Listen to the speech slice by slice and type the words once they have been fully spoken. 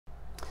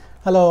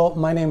Hello,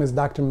 my name is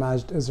Dr.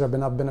 Isreb,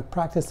 and I've been a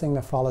practicing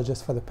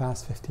nephrologist for the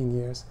past 15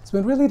 years. It's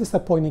been really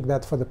disappointing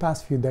that for the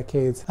past few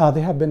decades,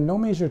 there have been no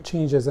major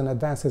changes and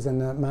advances in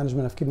the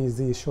management of kidney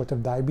disease short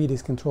of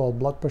diabetes control,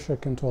 blood pressure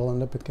control, and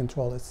lipid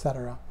control,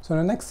 etc. So in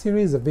the next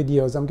series of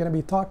videos, I'm going to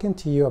be talking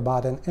to you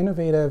about an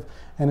innovative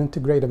and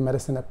integrative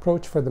medicine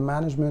approach for the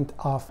management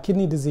of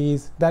kidney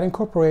disease that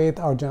incorporate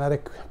our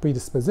genetic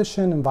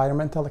predisposition,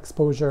 environmental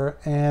exposure,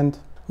 and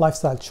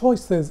lifestyle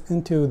choices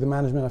into the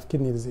management of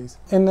kidney disease.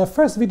 In the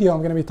first video, I'm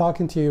going to be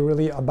talking to you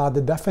really about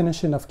the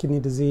definition of kidney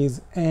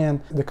disease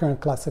and the current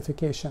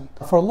classification.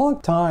 For a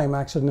long time,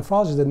 actually,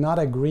 nephrologists did not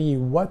agree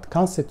what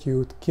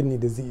constitutes kidney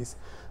disease.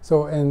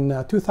 So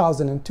in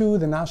 2002,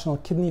 the National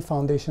Kidney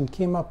Foundation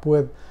came up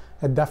with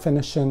a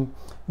definition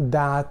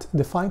that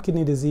defined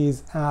kidney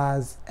disease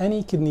as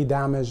any kidney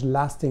damage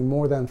lasting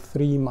more than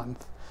 3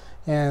 months.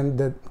 And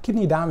the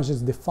kidney damage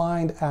is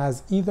defined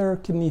as either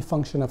kidney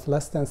function of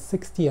less than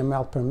 60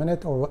 ml per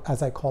minute, or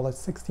as I call it,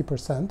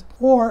 60%,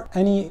 or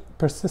any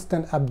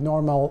persistent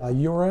abnormal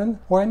urine,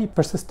 or any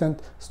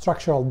persistent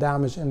structural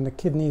damage in the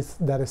kidneys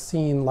that is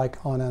seen like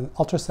on an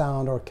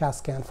ultrasound or CAT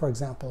scan, for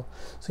example.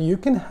 So you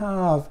can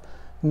have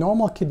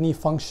normal kidney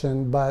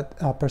function, but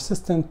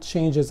persistent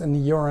changes in the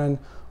urine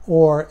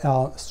or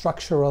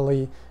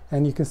structurally,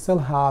 and you can still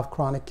have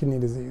chronic kidney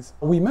disease.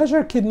 We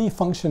measure kidney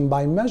function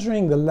by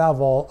measuring the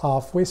level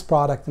of waste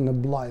product in the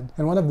blood.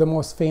 And one of the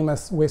most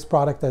famous waste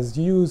product that's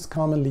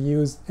commonly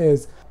used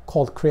is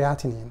called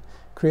creatinine.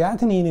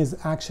 Creatinine is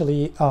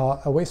actually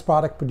a waste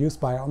product produced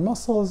by our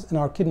muscles, and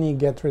our kidney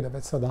get rid of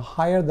it. So the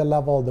higher the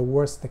level, the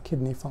worse the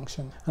kidney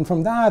function. And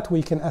from that,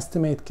 we can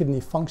estimate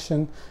kidney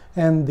function.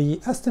 And the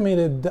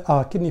estimated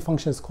kidney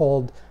function is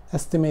called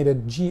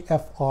estimated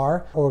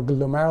GFR, or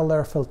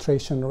glomerular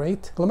filtration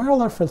rate.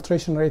 Glomerular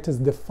filtration rate is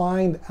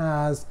defined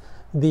as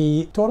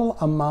the total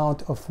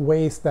amount of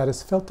waste that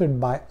is filtered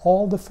by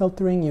all the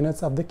filtering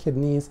units of the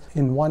kidneys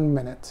in 1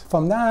 minute.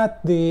 From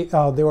that,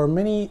 there were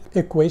many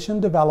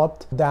equations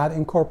developed that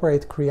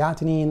incorporate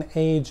creatinine,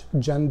 age,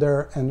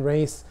 gender, and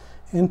race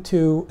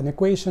into an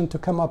equation to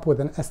come up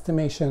with an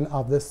estimation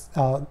of this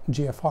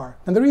GFR.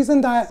 And the reason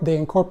that they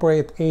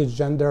incorporate age,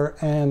 gender,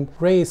 and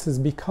race is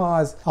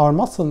because our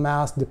muscle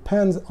mass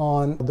depends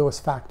on those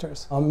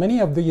factors.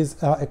 Many of these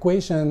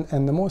equations,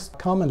 and the most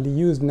commonly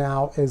used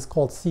now is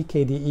called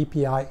CKD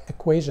EPI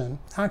equation,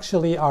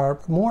 actually are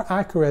more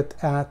accurate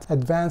at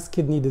advanced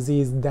kidney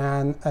disease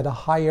than at a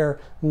higher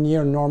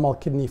near normal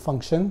kidney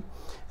function.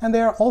 And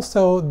they're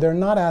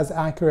not as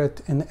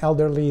accurate in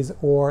elderlies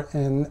or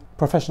in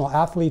professional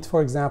athletes,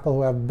 for example,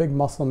 who have big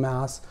muscle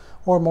mass,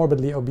 or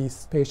morbidly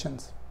obese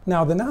patients.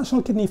 Now, the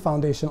National Kidney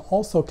Foundation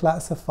also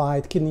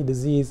classified kidney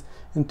disease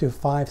into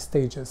 5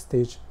 stages.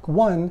 Stage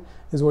 1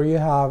 is where you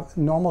have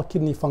normal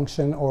kidney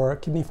function, or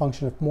kidney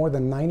function of more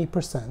than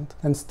 90%.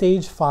 And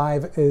stage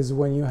 5 is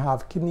when you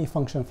have kidney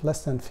function of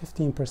less than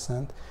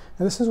 15%. And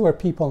this is where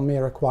people may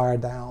require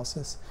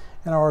dialysis.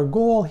 And our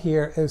goal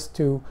here is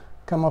to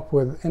come up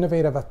with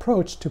innovative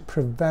approach to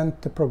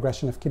prevent the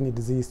progression of kidney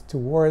disease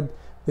toward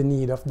the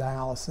need of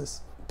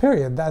dialysis.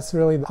 Period. That's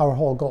really our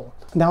whole goal.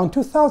 Now, in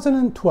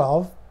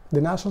 2012,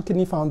 the National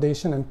Kidney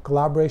Foundation, in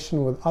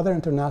collaboration with other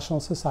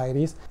international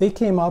societies, they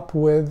came up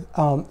with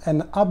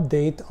an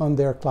update on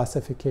their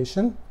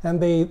classification, and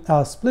they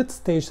split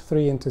stage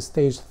 3 into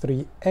stage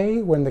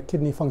 3A when the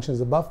kidney function is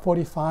above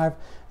 45,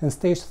 and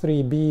stage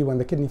 3B when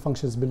the kidney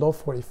function is below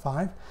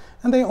 45.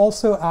 And they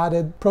also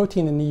added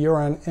protein in the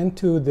urine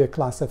into the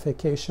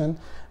classification.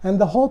 And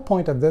the whole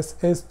point of this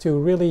is to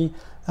really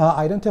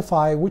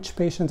identify which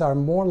patients are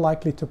more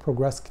likely to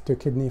progress to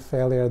kidney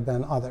failure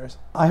than others.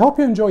 I hope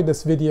you enjoyed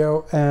this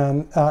video,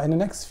 and in the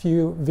next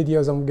few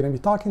videos I'm going to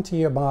be talking to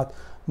you about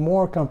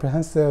more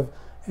comprehensive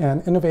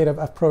and innovative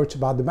approach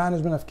about the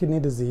management of kidney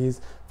disease.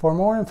 For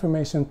more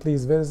information,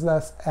 please visit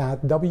us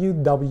at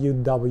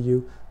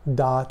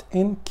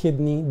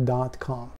www.inkidney.com.